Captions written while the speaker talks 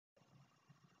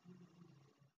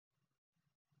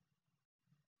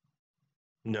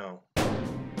No.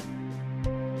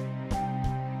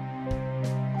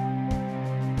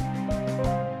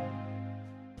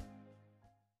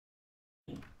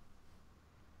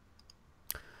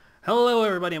 Hello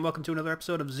everybody and welcome to another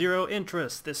episode of Zero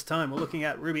Interest. This time we're looking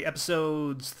at RWBY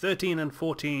episodes 13 and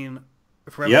 14,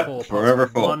 Forever Fall, Forever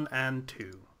parts Fall. 1 and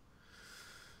 2.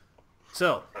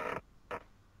 So,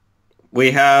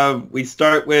 We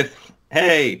start with,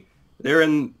 hey, we're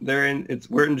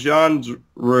in John's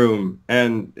room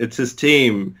and it's his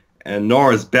team and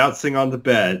Nora's bouncing on the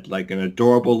bed like an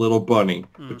adorable little bunny,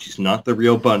 but she's not the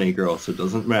real bunny girl, so it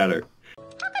doesn't matter. How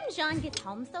come John gets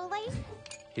home so late?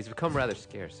 He's become rather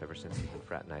scarce ever since he's been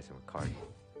fraternizing with Cardi.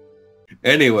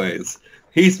 Anyways,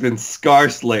 he's been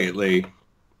scarce lately.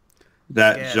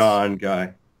 That Scarce. John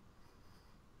guy.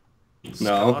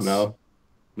 Scarce?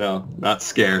 No, not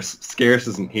scarce. Scarce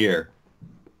isn't here.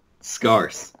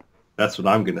 Scarce. That's what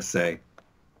I'm gonna say.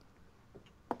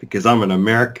 Because I'm an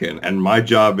American and my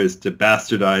job is to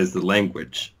bastardize the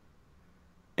language.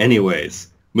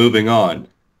 Anyways, moving on.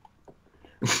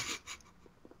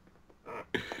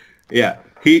 Yeah,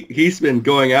 he's been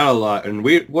going out a lot, and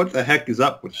what the heck is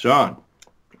up with Jean?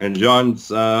 And Jean's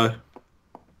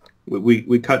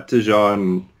we cut to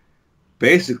Jean.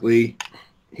 Basically,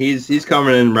 he's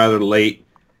coming in rather late,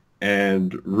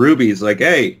 and Ruby's like,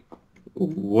 "Hey,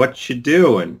 what you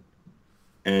doing?"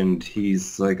 And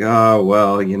he's like, "Oh,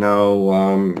 well,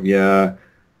 yeah.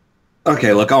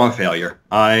 Okay, look, I'm a failure.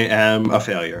 I am a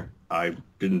failure. I've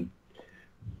been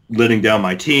letting down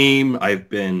my team. I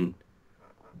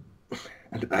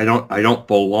don't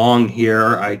belong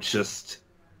here.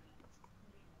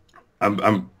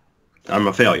 I'm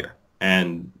a failure."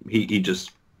 And he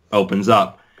just opens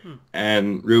up,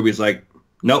 and Ruby's like,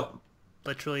 "Nope,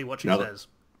 literally what she No. says.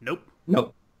 Nope.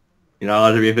 nope, you're not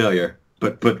allowed to be a failure."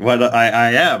 But what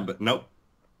I am, but nope.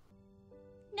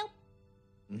 Nope.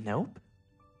 Nope.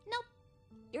 Nope.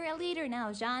 You're a leader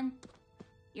now, John.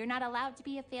 You're not allowed to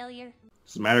be a failure.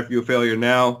 Doesn't matter if you're a failure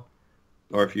now,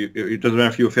 or it doesn't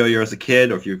matter if you're a failure as a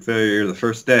kid, or if you're a failure the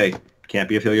first day. Can't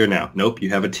be a failure now. Nope, you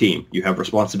have a team. You have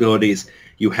responsibilities.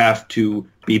 You have to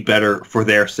be better for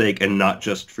their sake and not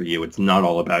just for you. It's not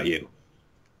all about you.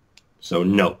 So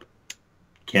nope,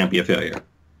 can't be a failure.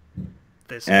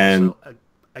 This And- also,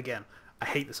 again, I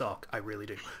hate this arc, I really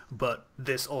do. But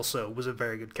this also was a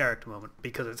very good character moment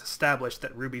because it's established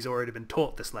that Ruby's already been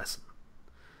taught this lesson.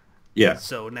 Yeah.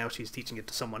 So now she's teaching it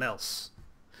to someone else.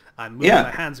 I'm moving Yeah.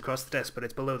 my hands across the desk, but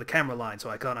it's below the camera line, so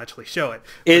I can't actually show it.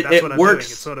 It- But that's it what I'm works.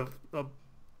 doing. It's sort of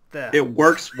there. It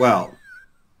works well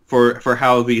for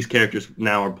how these characters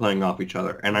now are playing off each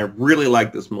other, and I really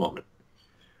like this moment.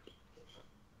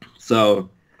 So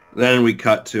then we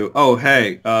cut to, oh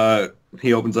hey,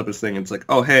 he opens up his thing and it's like,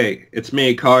 oh hey, it's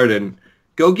me, Carden.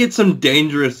 Go get some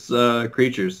dangerous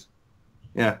creatures.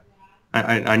 Yeah,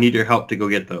 I need your help to go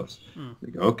get those.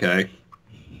 Like, okay.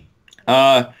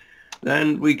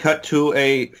 Then we cut to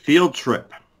a field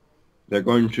trip. They're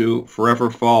going to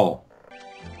Forever Fall.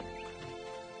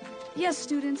 Yes,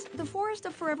 students, the forest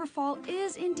of Forever Fall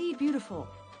is indeed beautiful,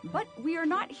 but we are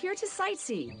not here to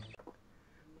sightsee.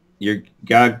 You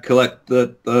gotta collect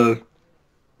the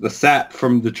sap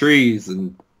from the trees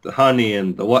and the honey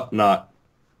and the whatnot,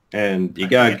 and you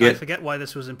gotta I forget why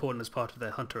this was important as part of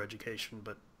their hunter education,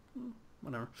 but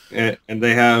whatever. and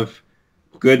they have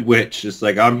Good Witch. It's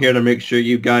like, I'm here to make sure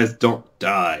you guys don't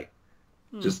die.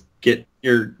 Just get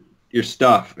your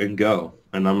stuff and go.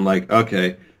 And I'm like,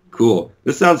 okay, cool.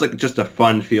 This sounds like just a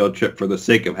fun field trip for the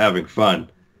sake of having fun.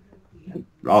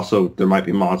 Also, there might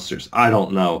be monsters. I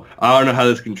don't know. I don't know how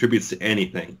this contributes to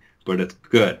anything, but it's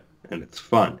good and it's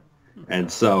fun.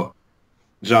 And so,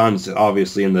 John's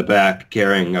obviously in the back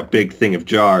carrying a big thing of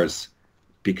jars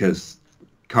because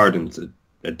Carden's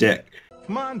a dick.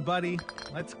 Come on, buddy.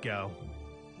 Let's go.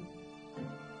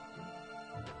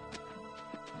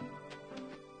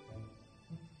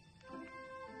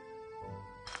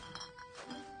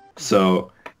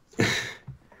 So,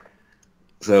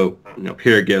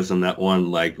 Pierre gives him that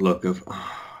one like look of,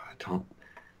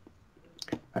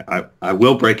 I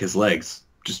will break his legs.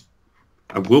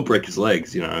 I will break his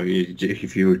legs.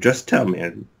 If you just tell me,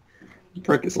 I'd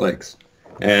break his legs.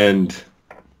 And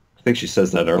I think she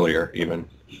says that earlier, even.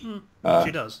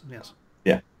 She does, yes.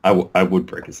 Yeah, I would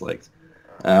break his legs.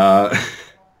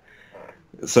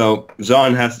 So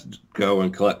Jean has to go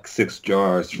and collect 6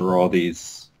 jars for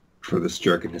this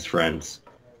jerk and his friends.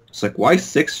 It's like, why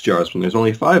 6 jars when there's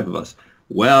only 5 of us?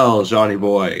 Well, Johnny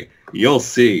boy, you'll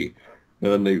see.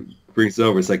 And then they brings it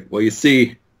over. It's like, well, you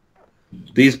see,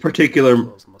 these particular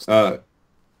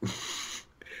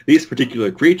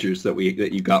creatures that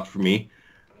you got for me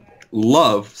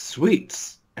love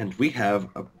sweets. and we have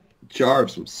a jar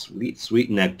of some sweet, sweet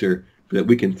nectar that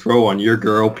we can throw on your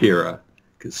girl, Pyrrha,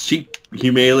 because she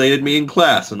humiliated me in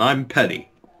class, and I'm petty.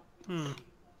 And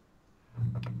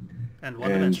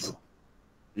one-dimensional.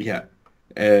 Yeah.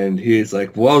 And he's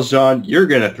like, well, Jean, you're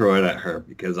going to throw it at her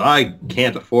because I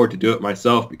can't afford to do it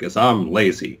myself because I'm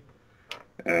lazy.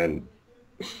 And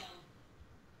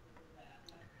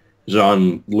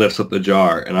Jean lifts up the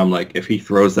jar, and I'm like, if he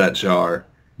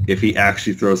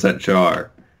actually throws that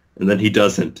jar, and then he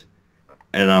doesn't,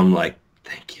 and I'm like,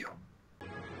 thank you.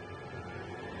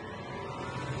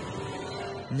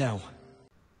 No.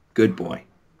 Good boy.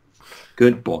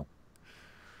 Good boy.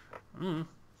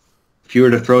 If you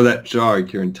were to throw that jar,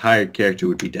 your entire character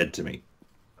would be dead to me.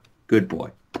 Good boy.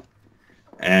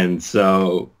 And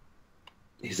so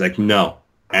he's like, no.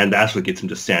 And that's what gets him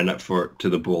to stand up to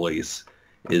the bullies,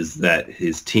 is that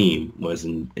his team was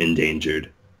endangered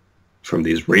from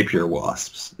these rapier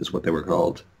wasps, is what they were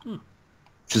called.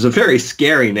 Which is a very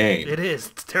scary name. It is.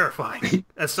 It's terrifying.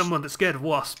 As someone that's scared of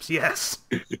wasps, yes.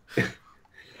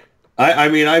 I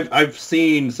mean, I've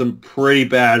seen some pretty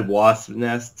bad wasp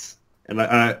nests, and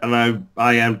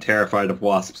I am terrified of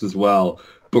wasps as well.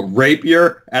 But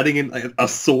rapier, adding in a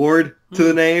sword to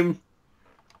the name,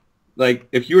 like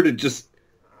if you were to just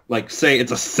say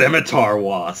it's a scimitar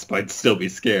wasp, I'd still be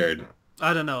scared.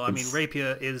 I don't know. I mean,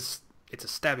 rapier it's a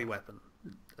stabby weapon.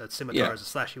 A scimitar is a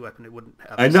slashy weapon. It wouldn't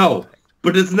have. I know,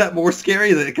 but isn't that more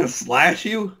scary that it can slash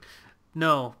you?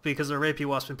 No, because a rapier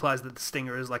wasp implies that the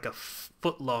stinger is like a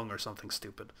foot long or something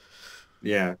stupid.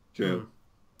 Yeah, true.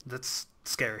 That's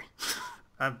scary.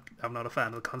 I'm not a fan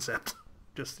of the concept,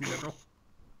 just in general.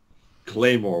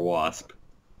 Claymore wasp.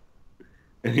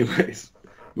 Anyways,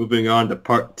 moving on to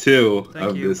part 2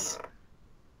 of this.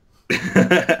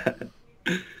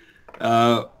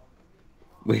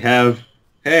 We have,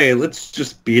 hey, let's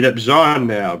just beat up Jean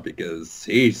now because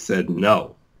he said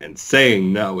no, and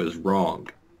saying no is wrong.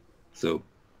 So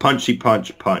punchy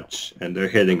punch punch, and they're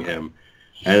hitting him,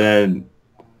 and then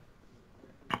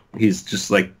he's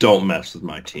just like, don't mess with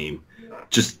my team.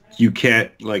 You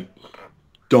can't,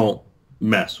 don't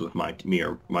mess with me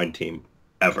or my team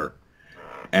ever.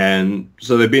 And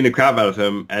so they're beating the crap out of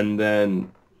him, and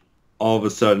then all of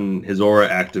a sudden his aura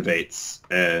activates,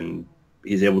 and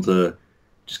he's able to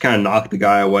just kind of knock the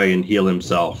guy away and heal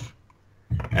himself.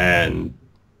 And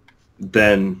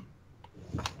then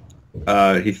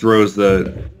he throws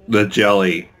the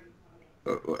jelly.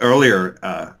 Earlier,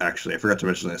 actually, I forgot to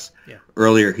mention this. Yeah.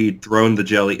 Earlier, he'd thrown the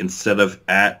jelly instead of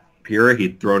at Pyrrha,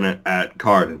 he'd thrown it at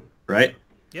Carden, right?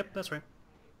 Yep, that's right.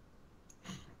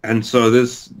 And so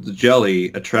the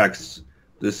jelly attracts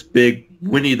this big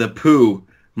Winnie the Pooh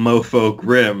mofo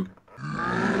Grim.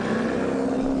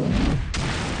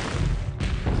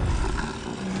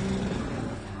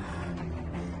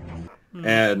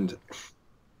 And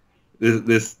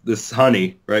this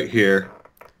honey right here,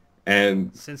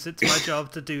 and since it's my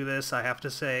job to do this, I have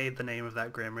to say the name of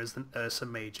that Grim is Ursa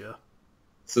Major.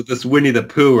 So this Winnie the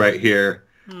Pooh right here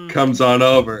comes on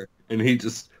over, and he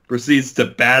just proceeds to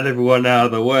bat everyone out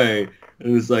of the way,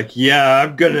 and is like, yeah,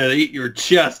 I'm gonna eat your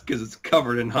chest because it's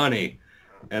covered in honey.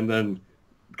 And then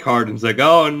Carden's like,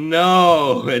 oh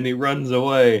no, and he runs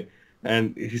away,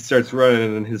 and he starts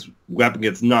running, and his weapon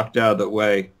gets knocked out of the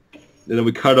way. And then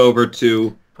we cut over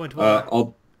to Point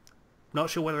one. Not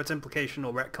sure whether it's implication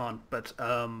or retcon, but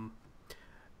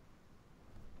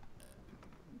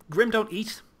Grim don't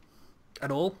eat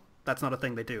at all. That's not a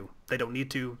thing they do. They don't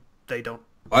need to. They don't.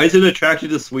 Why is it attracted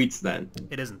to sweets then?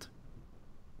 It isn't.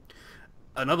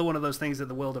 Another one of those things that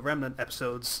the World of Remnant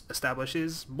episodes establish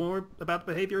is more about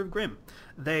the behavior of Grim.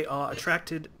 They are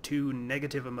attracted to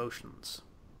negative emotions.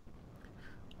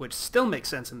 Which still makes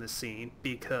sense in this scene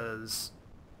because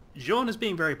Jean is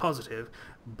being very positive,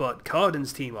 but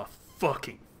Carden's team are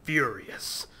fucking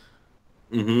furious.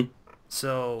 Mm-hmm.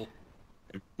 So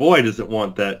boy, does it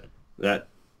want that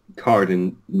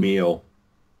Carden meal.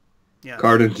 Yeah.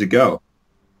 Carden to go.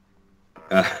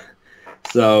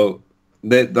 So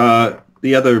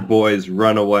the other boys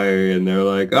run away, and they're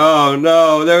like, oh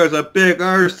no, there's a big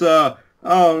Ursa!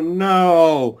 Oh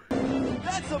no!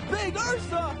 That's a big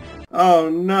Ursa! Oh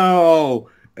no!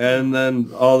 And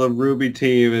then all the RWBY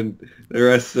team and the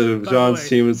rest of Jean's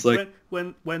team is like...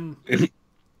 When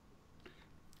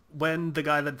the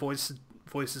guy that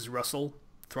voices Russell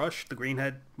Thrush, the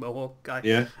greenhead mohawk guy,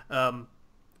 yeah.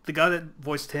 The guy that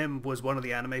voiced him was one of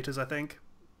the animators, I think.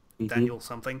 Mm-hmm. Daniel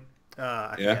something.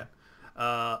 I forget.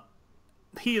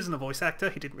 He isn't a voice actor.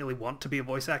 He didn't really want to be a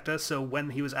voice actor, so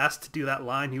when he was asked to do that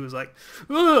line, he was like,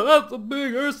 oh, that's a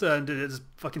big Ursa, and did it as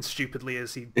fucking stupidly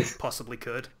as he possibly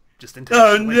could. Just Oh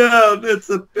intentionally. no,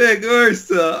 that's a big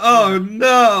Ursa. Oh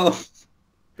no.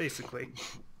 Basically.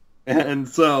 And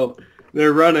so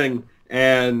they're running,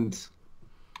 and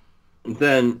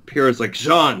then Pierre's like,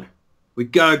 Jean, we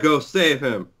gotta go save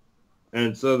him.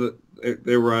 And so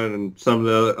they run, and some of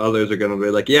the others are gonna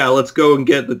be like, yeah, let's go and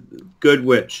get the good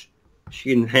witch. She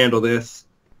can handle this.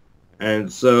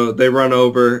 And so they run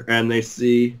over, and they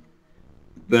see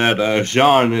that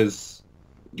Jean is,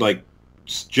 like,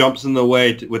 just jumps in the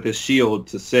way with his shield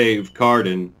to save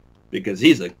Cardin, because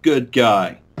he's a good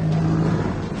guy.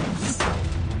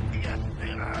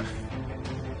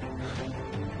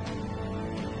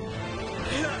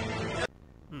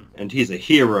 And he's a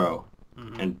hero.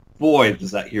 And boy, does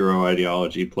that hero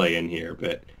ideology play in here.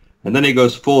 And then he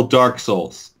goes full Dark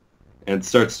Souls and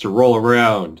starts to roll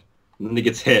around. And then he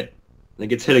gets hit. And he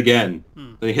gets hit again.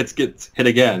 Then he gets hit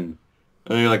again.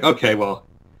 And then you're like, okay, well,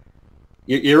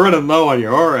 you're running low on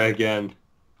your aura again.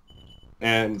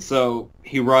 And so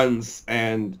he runs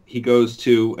and he goes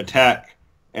to attack.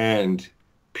 And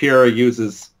Pyrrha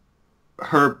uses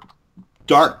her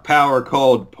dark power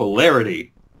called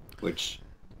Polarity, which...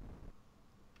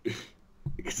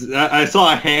 I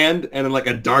saw a hand and then like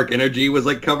a dark energy was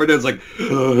like covered. It was like,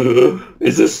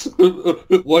 is this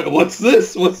what's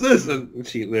this? What's this? And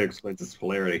she explains it's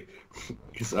polarity.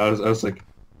 Because I was like,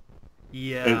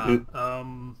 yeah.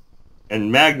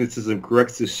 And magnetism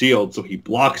corrects his shield, so he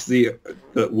blocks the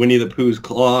Winnie the Pooh's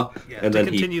claw. Yeah. And to then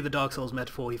continue the Dark Souls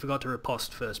metaphor, he forgot to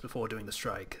riposte first before doing the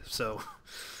strike. So.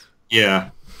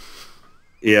 Yeah.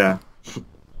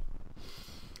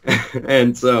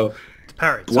 And so.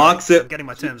 Parry. Blocks Sorry, it. I'm getting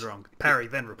my terms wrong. Parry,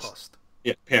 then riposte.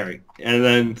 Yeah, parry. And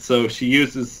then, so she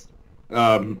uses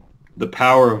the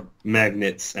power of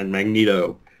magnets and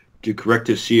Magneto to correct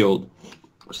his shield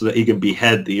so that he can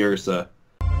behead the Ursa.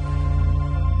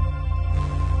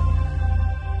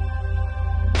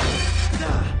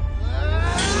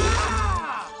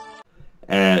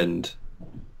 And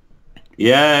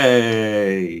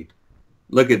yay!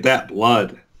 Look at that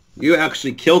blood. You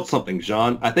actually killed something,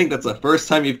 Jean. I think that's the first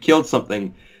time you've killed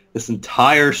something this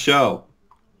entire show.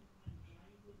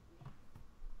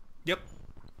 Yep.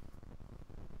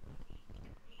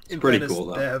 It's pretty cool,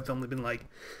 though. There have only been like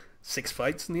 6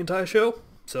 fights in the entire show,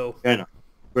 so... I know.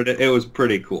 But it was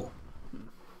pretty cool.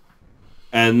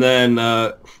 And then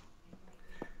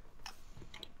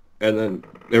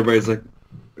everybody's like...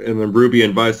 And then Ruby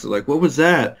and Vice are like, what was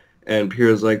that? And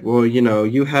Pierre's like, well, you know,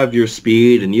 you have your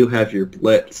speed and you have your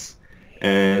blitz.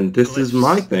 And this is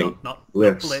my thing. Not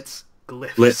Glyphs. blitz.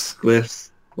 Glyphs. Blitz, glyphs,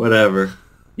 whatever.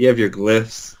 You have your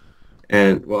glyphs.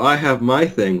 And, well, I have my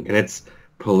thing, and it's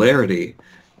polarity.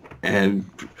 And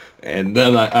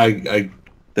then I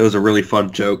that was a really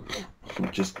fun joke.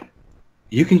 Just,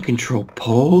 you can control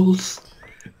poles?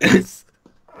 And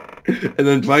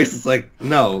then Vice is like,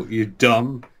 no, you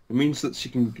dumb. It means that she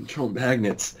can control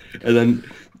magnets. And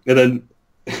then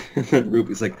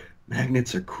Ruby's like,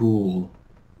 magnets are cool.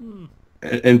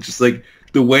 And just like,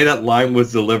 the way that line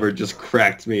was delivered just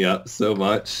cracked me up so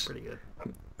much. Pretty good.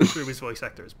 Ruby's voice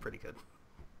actor is pretty good.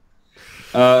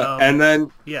 And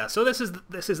then... Yeah, so this is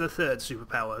the third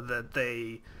superpower that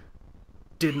they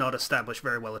did not establish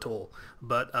very well at all.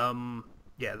 But,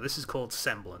 yeah, this is called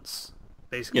semblance.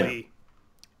 Basically,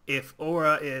 if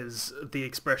aura is the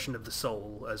expression of the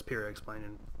soul, as Pyrrha explained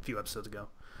in a few episodes ago,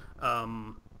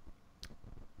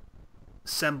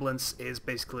 semblance is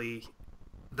basically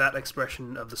that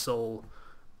expression of the soul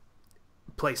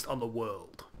placed on the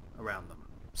world around them.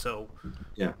 So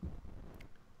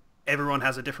everyone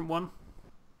has a different one,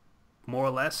 more or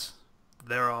less.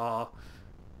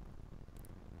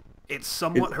 It's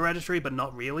somewhat hereditary, but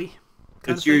not really.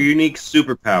 It's your unique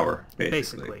superpower,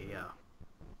 basically. Yeah.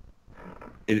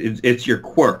 It's your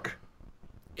quirk,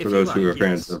 for those who are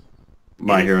fans of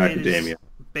My Hero Academia.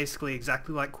 Basically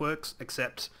exactly like quirks,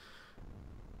 except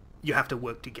you have to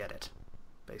work to get it,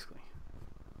 basically.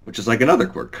 Which is like another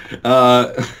quirk.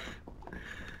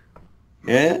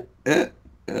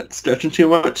 Stretching too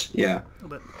much? Yeah. A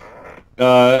little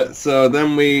bit. So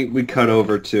then we cut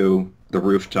over to the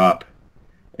rooftop,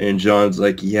 and John's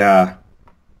like, yeah,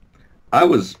 I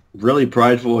was really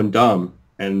prideful and dumb,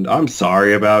 and I'm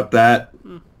sorry about that.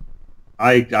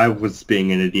 I was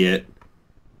being an idiot.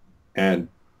 And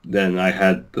then I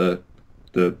had the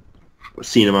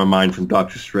scene in my mind from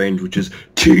Doctor Strange, which is,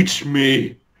 teach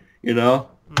me, you know?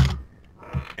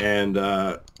 And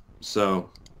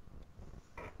so...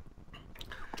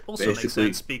 Also makes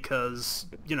sense because,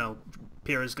 you know,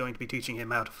 Pyrrha is going to be teaching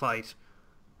him how to fight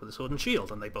with a sword and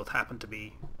shield, and they both happen to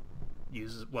be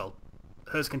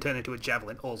hers can turn into a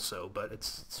javelin also, but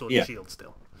it's sword and shield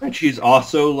still. And she's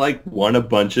also, like, won a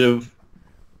bunch of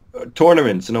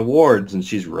tournaments and awards, and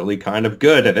she's really kind of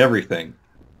good at everything.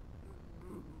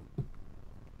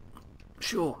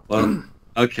 Sure. Well,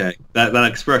 okay. That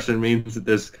expression means that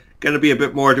there's going to be a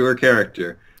bit more to her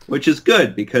character, which is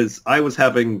good because I was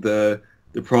having the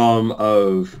problem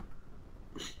of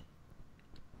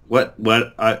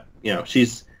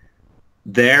she's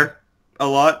there a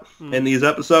lot in these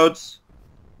episodes,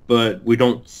 but we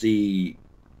don't see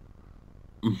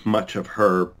much of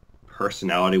her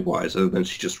personality-wise other than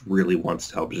she just really wants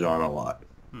to help Jean a lot,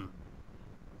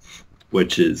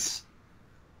 which is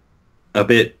a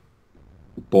bit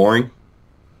boring.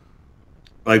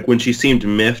 Like when she seemed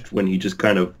miffed when he just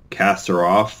kind of cast her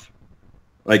off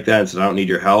like that and said, I don't need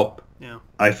your help. Yeah.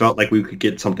 I felt like we could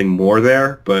get something more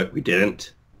there, but we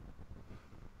didn't.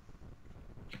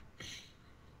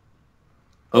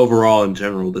 Overall, in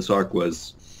general, this arc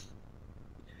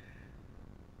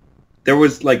there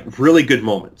was like really good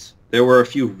moments. There were a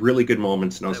few really good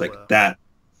moments, and I was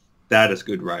that is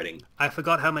good writing. I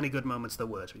forgot how many good moments there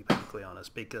were, to be perfectly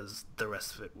honest, because the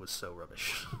rest of it was so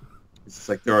rubbish. It's just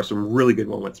like there are some really good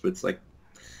moments, but it's like,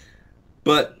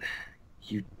 but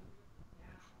you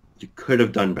could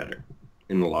have done better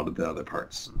in a lot of the other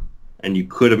parts, and you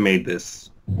could have made this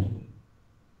an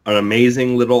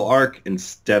amazing little arc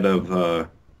instead of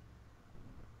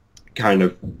kind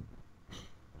of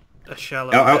a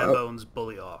shallow bare bones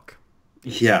bully arc.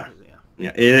 Yeah.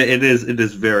 It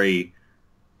is very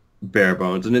bare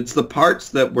bones, and it's the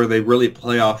parts where they really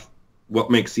play off what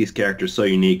makes these characters so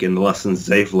unique and the lessons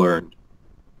they've learned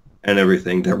and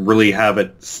everything that really have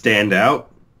it stand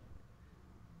out.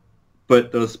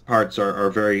 But those parts are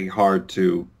very hard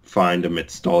to find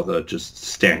amidst all the just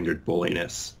standard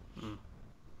bulliness.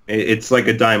 It's like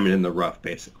a diamond in the rough,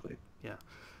 basically. Yeah.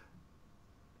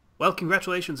 Well,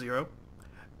 congratulations, Zero.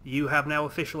 You have now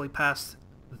officially passed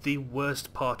the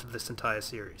worst part of this entire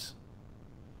series.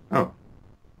 Oh.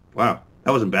 Wow.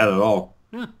 That wasn't bad at all.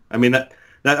 Yeah. I mean,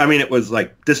 it was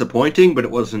like disappointing, but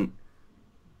it wasn't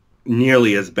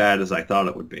nearly as bad as I thought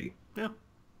it would be. Yeah.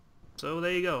 So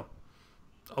there you go.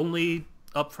 Only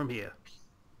up from here.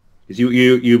 Because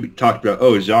you talked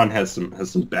about, Jean has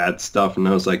some bad stuff, and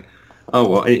I was like, oh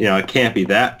well, it can't be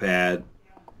that bad.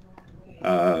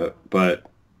 But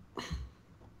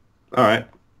all right.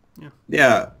 Yeah.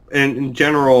 Yeah, and in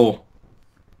general,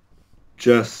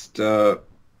 just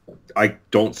I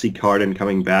don't see Cardin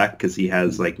coming back because he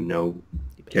has like no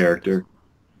character.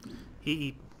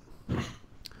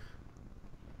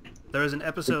 There is an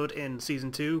episode in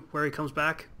season 2 where he comes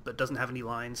back, but doesn't have any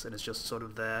lines and is just sort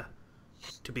of there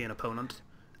to be an opponent.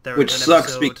 There Which is an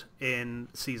sucks episode in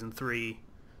season 3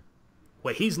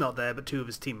 where he's not there, but 2 of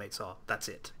his teammates are. That's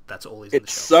it. That's all he's in the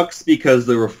show. It sucks because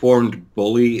the reformed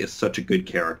bully is such a good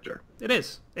character. It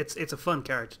is. It's a fun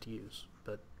character to use,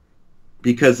 but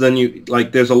because then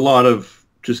there's a lot of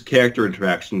just character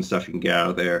interaction and stuff you can get out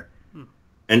of there.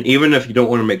 And even if you don't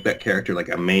want to make that character like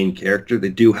a main character, they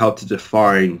do help to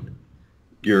define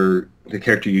the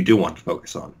character you do want to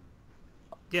focus on.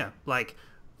 Yeah, like,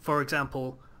 for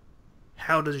example,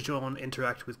 how does Jean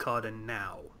interact with Cardin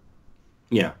now?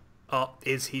 Yeah.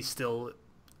 Is he still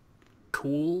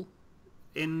cool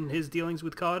in his dealings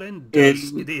with Cardin?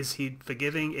 Is he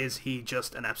forgiving? Is he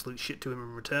just an absolute shit to him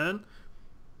in return?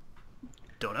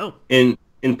 Don't know.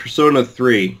 In Persona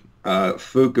 3,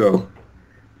 Fuka,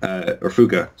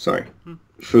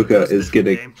 is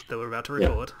getting... Game that we're about to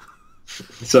record. Yeah.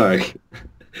 Sorry.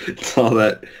 It's all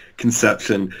that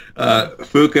conception.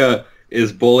 Fuka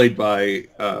is bullied by,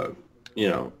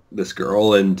 this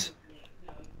girl, and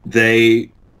they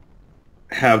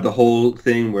have the whole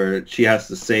thing where she has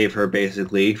to save her,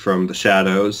 basically, from the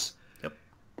shadows. Yep.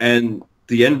 And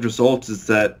the end result is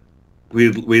that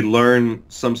we learn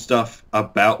some stuff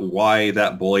about why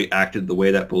that bully acted the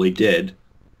way that bully did.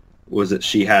 Was that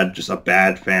she had just a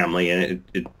bad family, and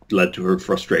it led to her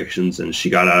frustrations, and she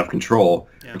got out of control.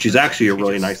 Yeah, and she's actually a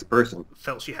really nice person.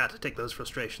 Felt she had to take those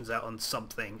frustrations out on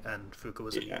something, and Fuka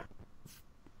was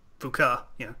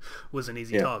was an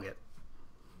easy target.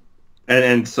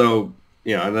 And so,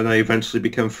 and then they eventually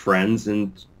become friends,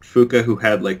 and Fuka, who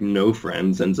had like no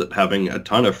friends, ends up having a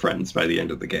ton of friends by the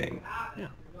end of the game. Yeah,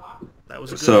 that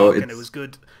was a good arc, and it was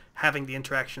good having the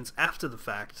interactions after the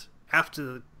fact, after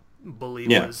the bully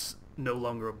was no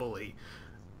longer a bully,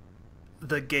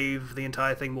 that gave the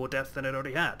entire thing more depth than it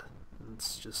already had.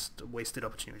 It's just a wasted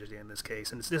opportunity in this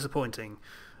case, and it's disappointing.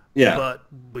 Yeah, but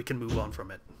we can move on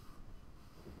from it.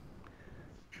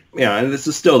 Yeah, and this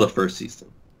is still the first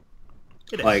season.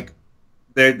 It is. Like,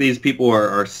 these people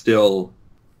are still.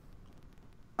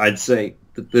 I'd say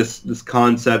that this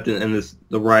concept and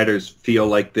the writers feel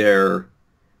like they're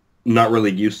not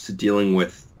really used to dealing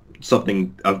with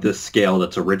something of this scale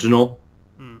that's original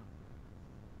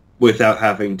without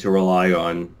having to rely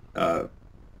on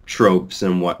tropes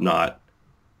and whatnot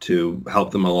to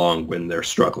help them along when they're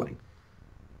struggling.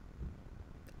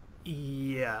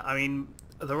 Yeah, I mean,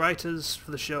 the writers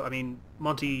for the show, I mean,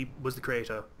 Monty was the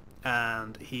creator,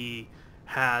 and he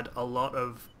had a lot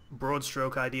of broad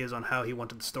stroke ideas on how he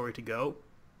wanted the story to go.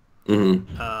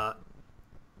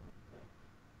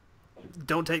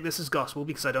 Don't take this as gospel,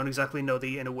 because I don't exactly know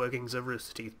the inner workings of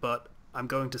Rooster Teeth, but I'm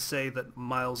going to say that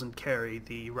Miles and Carey,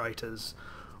 the writers,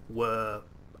 were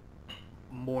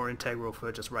more integral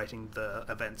for just writing the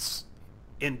events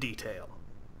in detail.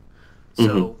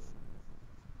 So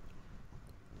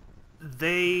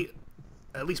they,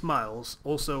 at least Miles,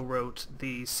 also wrote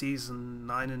the season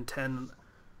 9 and 10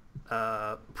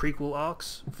 prequel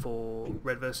arcs for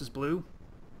Red vs. Blue,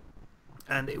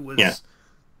 and it was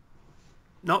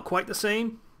not quite the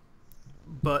same,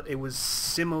 but it was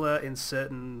similar in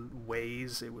certain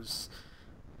ways.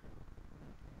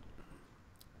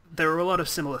 There were a lot of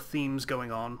similar themes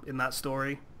going on in that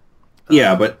story.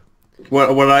 Yeah, but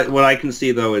what I can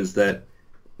see though is that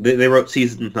they wrote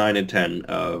seasons 9 and 10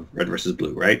 of Red vs.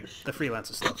 Blue, right? The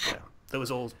freelancer stuff, yeah. That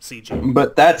was all CG.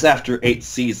 But that's after 8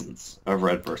 seasons of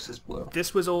Red vs. Blue.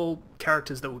 This was all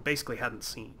characters that we basically hadn't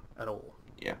seen at all.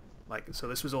 Yeah. So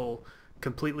this was all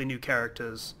completely new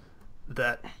characters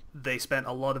that they spent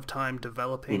a lot of time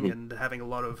developing and having a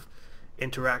lot of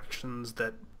interactions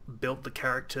that built the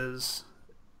characters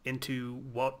into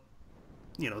what,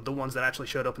 the ones that actually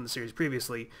showed up in the series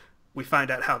previously. We find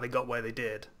out how they got where they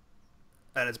did,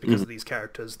 and it's because of these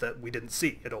characters that we didn't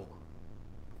see at all.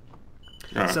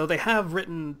 So they have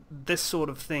written this sort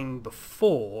of thing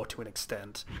before, to an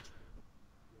extent,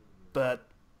 but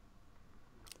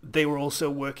they were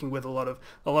also working with a lot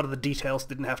of the details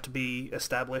didn't have to be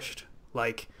established,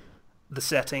 like the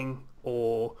setting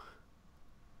or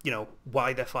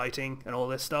why they're fighting and all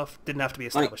this stuff didn't have to be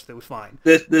established. They were fine.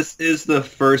 This is the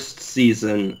first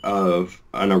season of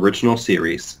an original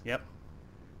series. Yep.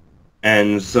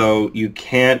 And so you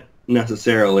can't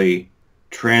necessarily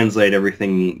translate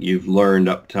everything you've learned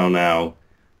up till now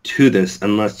to this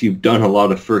unless you've done a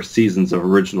lot of first seasons of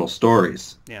original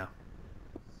stories. Yeah.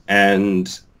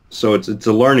 And so it's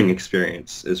a learning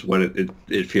experience is what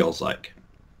it feels like.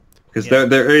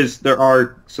 Because there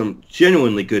are some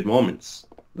genuinely good moments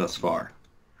thus far.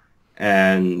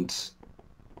 And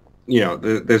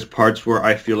there's parts where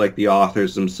I feel like the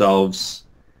authors themselves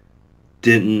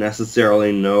didn't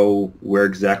necessarily know where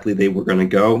exactly they were going to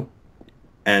go.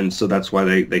 And so that's why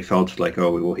they felt like,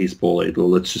 oh, well, he's bullied. Well,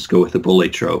 let's just go with the bully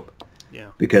trope. Yeah.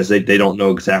 Because they don't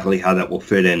know exactly how that will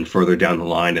fit in further down the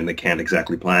line, and they can't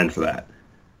exactly plan for that.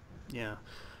 Yeah.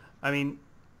 I mean,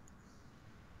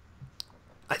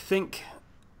 I think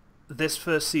this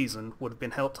first season would have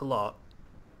been helped a lot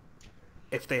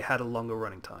if they had a longer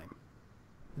running time.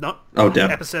 Not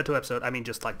episode to episode, I mean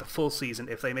just like the full season.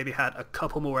 If they maybe had a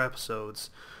couple more episodes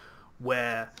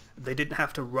where they didn't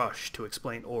have to rush to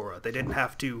explain Aura. They didn't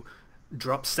have to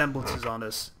drop semblances on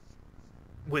us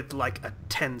with like a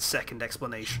 10-second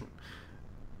explanation.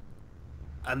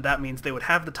 And that means they would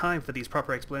have the time for these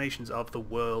proper explanations of the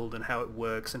world and how it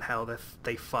works and how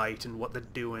they fight and what they're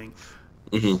doing.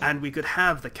 And we could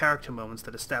have the character moments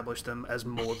that establish them as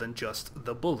more than just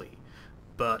the bully.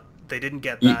 But they didn't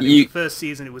get that. In the first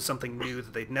season, it was something new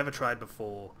that they'd never tried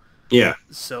before. Yeah.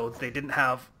 So they didn't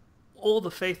have all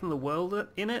the faith in the world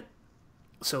in it.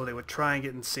 So they were trying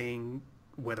it and seeing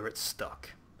whether it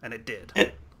stuck. And it did.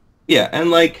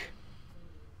 And like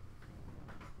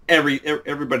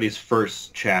everybody's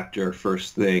first chapter,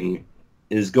 first thing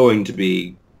is going to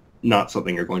be not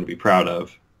something you're going to be proud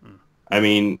of. I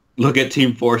mean, look at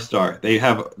Team 4-Star. They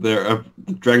have their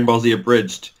Dragon Ball Z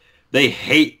Abridged. They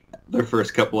hate their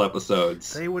first couple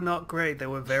episodes. They were not great. They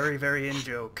were very, very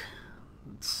in-joke.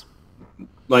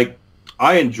 Like,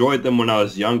 I enjoyed them when I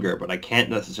was younger, but I can't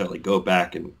necessarily go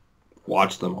back and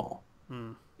watch them all.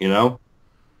 You know?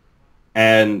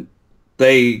 And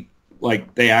they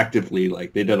actively,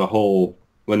 they did a whole,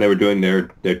 when they were doing their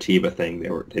Tiva thing,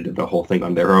 they did a whole thing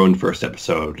on their own first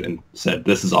episode and said,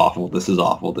 this is awful, this is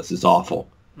awful, this is awful.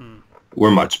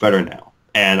 We're much better now.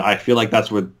 And I feel like that's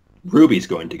where RWBY's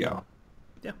going to go.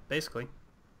 Yeah, basically.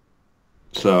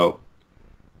 So,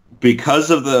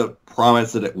 because of the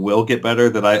promise that it will get better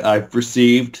that I've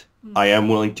received, I am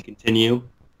willing to continue.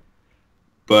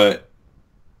 But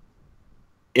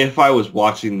if I was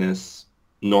watching this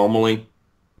normally,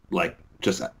 like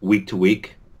just week to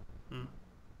week,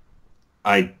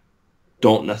 I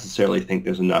don't necessarily think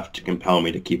there's enough to compel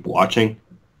me to keep watching.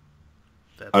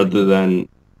 Other than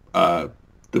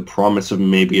the promise of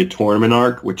maybe a tournament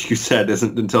arc, which you said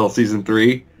isn't until season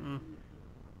 3.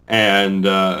 And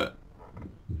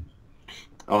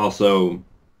also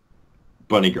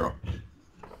Bunny Girl.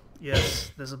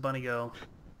 Yes, there's a bunny girl.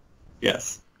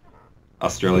 Yes.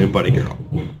 Australian Bunny Girl.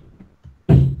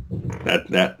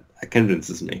 That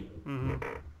convinces me.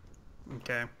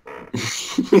 Okay.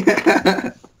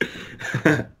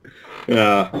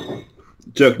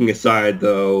 Joking aside,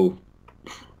 though,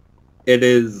 it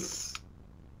is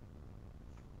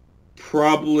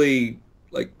probably,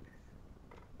 like,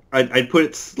 I'd put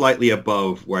it slightly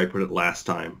above where I put it last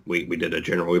time. We did a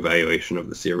general evaluation of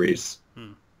the series,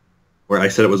 where I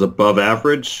said it was above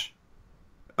average.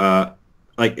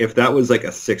 Like, if that was like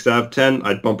a 6 out of 10,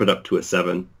 I'd bump it up to a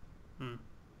 7.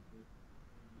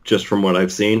 Just from what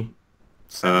I've seen.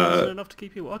 7 isn't enough to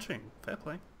keep you watching. Fair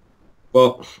play.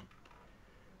 Well,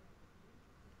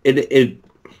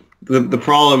 the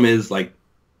problem is, like,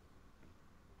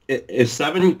 if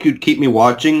 7 could keep me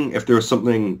watching, if there was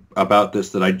something about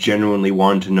this that I genuinely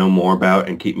wanted to know more about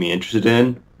and keep me interested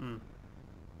in,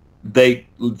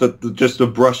 just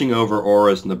the brushing over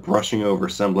auras and the brushing over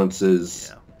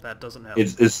semblances, that doesn't help.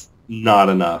 is not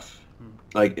enough.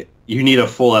 Like, you need a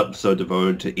full episode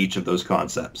devoted to each of those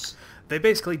concepts. They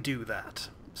basically do that.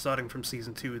 Starting from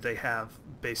season 2, they have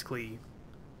basically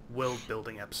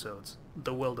world-building episodes.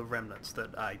 The World of Remnants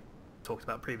that I talked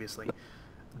about previously.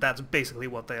 That's basically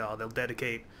what they are. They'll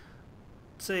dedicate,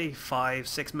 say,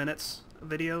 5-6 minutes of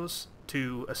videos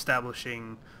to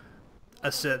establishing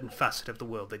a certain facet of the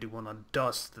world. They do one on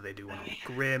Dust, they do one on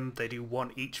Grimm, they do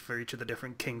one each for each of the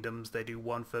different kingdoms, they do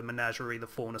one for Menagerie, the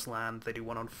Faunus Land, they do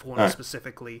one on Fauna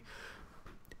specifically.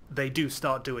 They do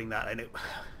start doing that, and it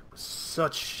was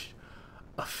such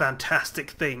a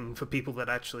fantastic thing for people that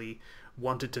actually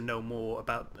wanted to know more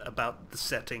about the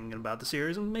setting and about the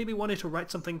series, and maybe wanted to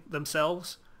write something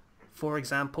themselves, for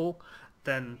example.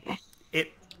 Then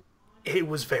it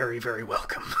was very, very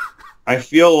welcome. I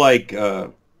feel like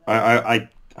I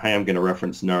am going to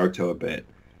reference Naruto a bit,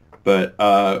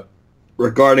 but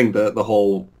regarding the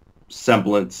whole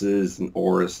semblances and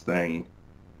auras thing,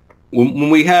 when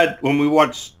we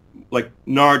watched, like,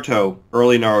 Naruto,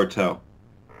 early Naruto,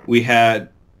 we had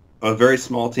a very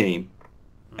small team,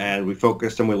 and we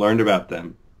focused and we learned about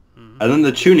them, and then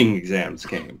the tuning exams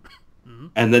came,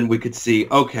 and then we could see,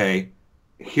 okay,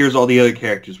 here's all the other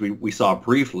characters we saw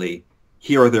briefly,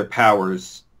 here are their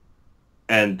powers,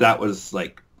 and that was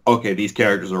like, okay, these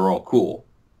characters are all cool.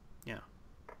 Yeah.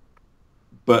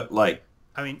 But, like...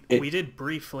 I mean, we did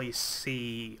briefly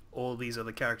see all these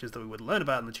other characters that we would learn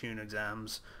about in the tune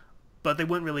exams, but they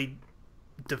weren't really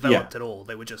developed at all.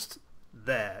 They were just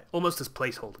there, almost as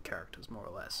placeholder characters, more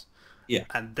or less. Yeah.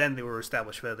 And then they were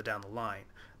established further down the line.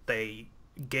 They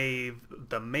gave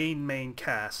the main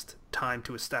cast time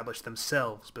to establish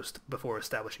themselves before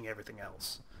establishing everything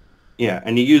else. Yeah,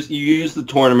 and you use the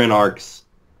tournament arcs.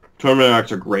 Tournament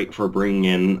arcs are great for bringing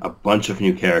in a bunch of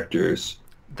new characters.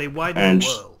 They widen the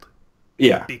world.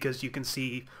 Yeah. Because you can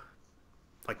see,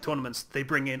 like, tournaments, they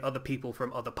bring in other people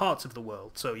from other parts of the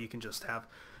world, so you can just have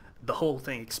the whole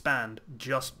thing expand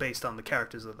just based on the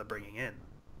characters that they're bringing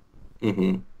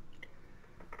in.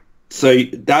 So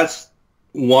that's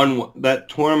that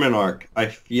tournament arc, I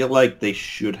feel like they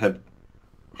should have...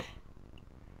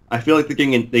 I feel like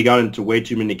they got into way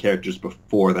too many characters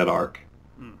before that arc.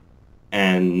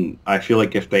 And I feel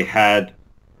like if they had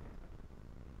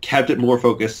kept it more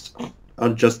focused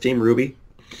on just Team RWBY,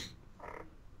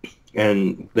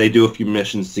 and they do a few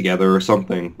missions together or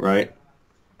something, right?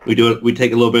 We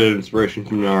take a little bit of inspiration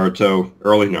from Naruto,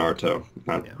 early Naruto,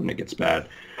 not when it gets bad,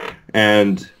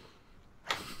 and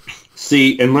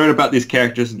see and learn about these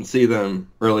characters and see them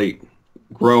really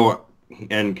grow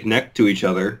and connect to each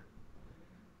other.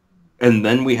 And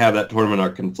then we have that tournament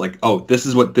arc, and it's like, oh, this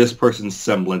is what this person's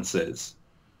semblance is,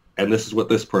 and this is what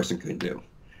this person can do.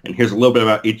 And here's a little bit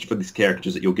about each of these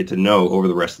characters that you'll get to know over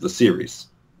the rest of the series.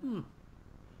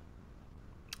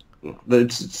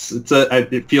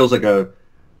 It feels like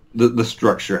the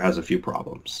structure has a few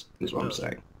problems, is what I'm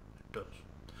saying. It does.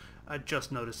 I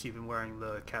just noticed you've been wearing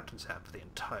the captain's hat for the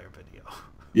entire video.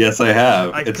 Yes, I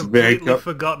have. I'd completely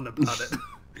forgotten about it.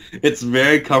 It's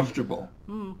very comfortable.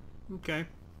 Okay.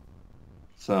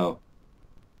 So,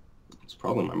 it's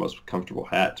probably my most comfortable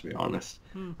hat, to be honest.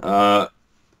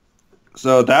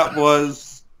 So that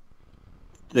was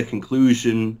the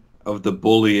conclusion of the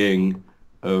bullying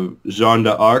of Jeanne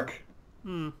d'Arc.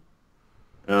 Joan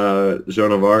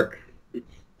of Arc.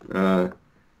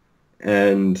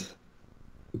 And,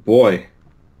 boy,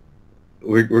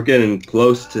 we're getting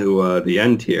close to the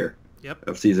end here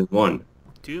of season 1.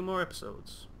 2 more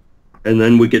episodes. And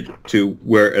then we get to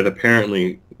where it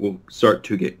apparently will start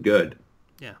to get good.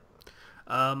 Yeah.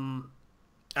 I'm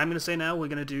going to say now we're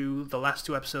going to do the last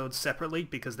 2 episodes separately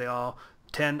because they are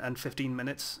 10 and 15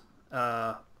 minutes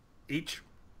each.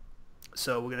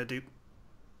 So we're going to do...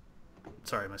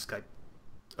 Sorry, my Skype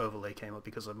overlay came up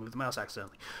because I moved the mouse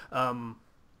accidentally.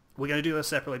 We're going to do this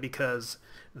separately because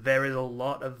there's a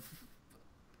lot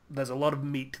of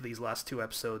meat to these last 2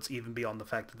 episodes, even beyond the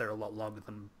fact that they're a lot longer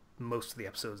than most of the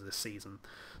episodes of this season.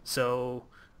 So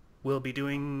we'll be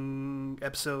doing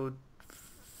episode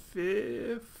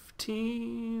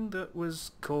 15 that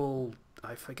was called...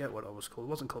 I forget what it was called. It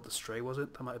wasn't called The Stray, was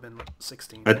it? That might have been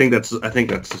 16. I think that's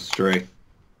The Stray.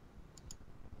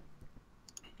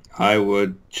 I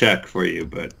would check for you,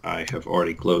 but I have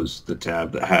already closed the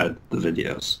tab that had the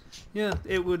videos. Yeah,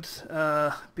 it would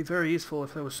be very useful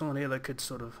if there was someone here that could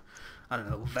sort of, I don't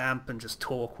know, vamp and just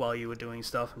talk while you were doing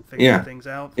stuff and figure things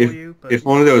out for you. But if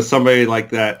only there was somebody like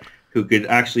that who could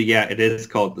actually, it is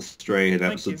called The Stray, and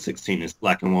episode 16 is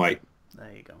black and white.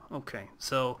 There you go. Okay,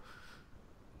 so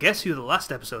guess who the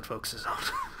last episode focuses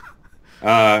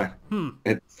on?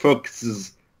 It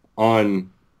focuses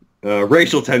on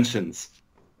racial tensions.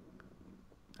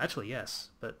 Actually, yes,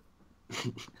 but...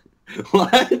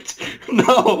 What?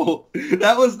 No!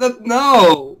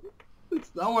 No!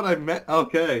 That's not what I meant.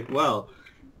 Okay, well.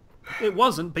 It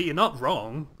wasn't, but you're not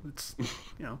wrong. It's,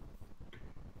 you know.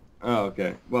 Oh,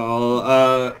 okay. Well,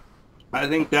 I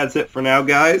think that's it for now,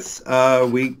 guys.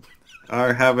 We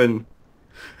are having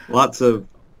lots of...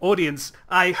 Audience,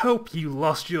 I hope you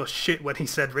lost your shit when he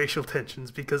said racial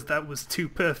tensions, because that was too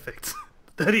perfect.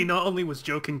 That he not only was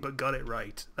joking, but got it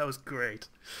right. That was great.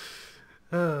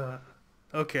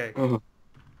 Okay.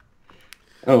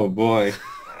 Oh boy.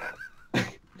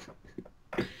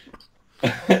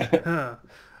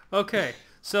 Okay,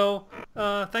 so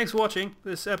thanks for watching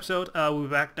this episode. We'll be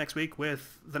back next week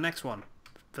with the next one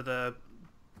for the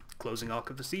closing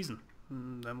arc of the season.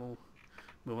 And then we'll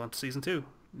move on to season 2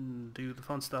 and do the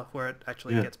fun stuff where it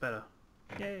actually gets better.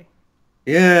 Yay.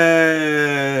 Yay!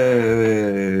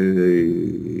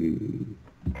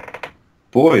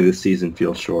 Boy, this season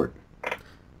feels short.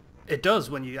 It does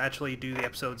when you actually do the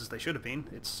episodes as they should have been.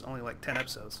 It's only like 10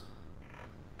 episodes.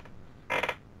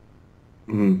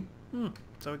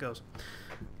 So it goes.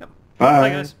 Yep. Bye. Bye,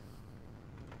 guys.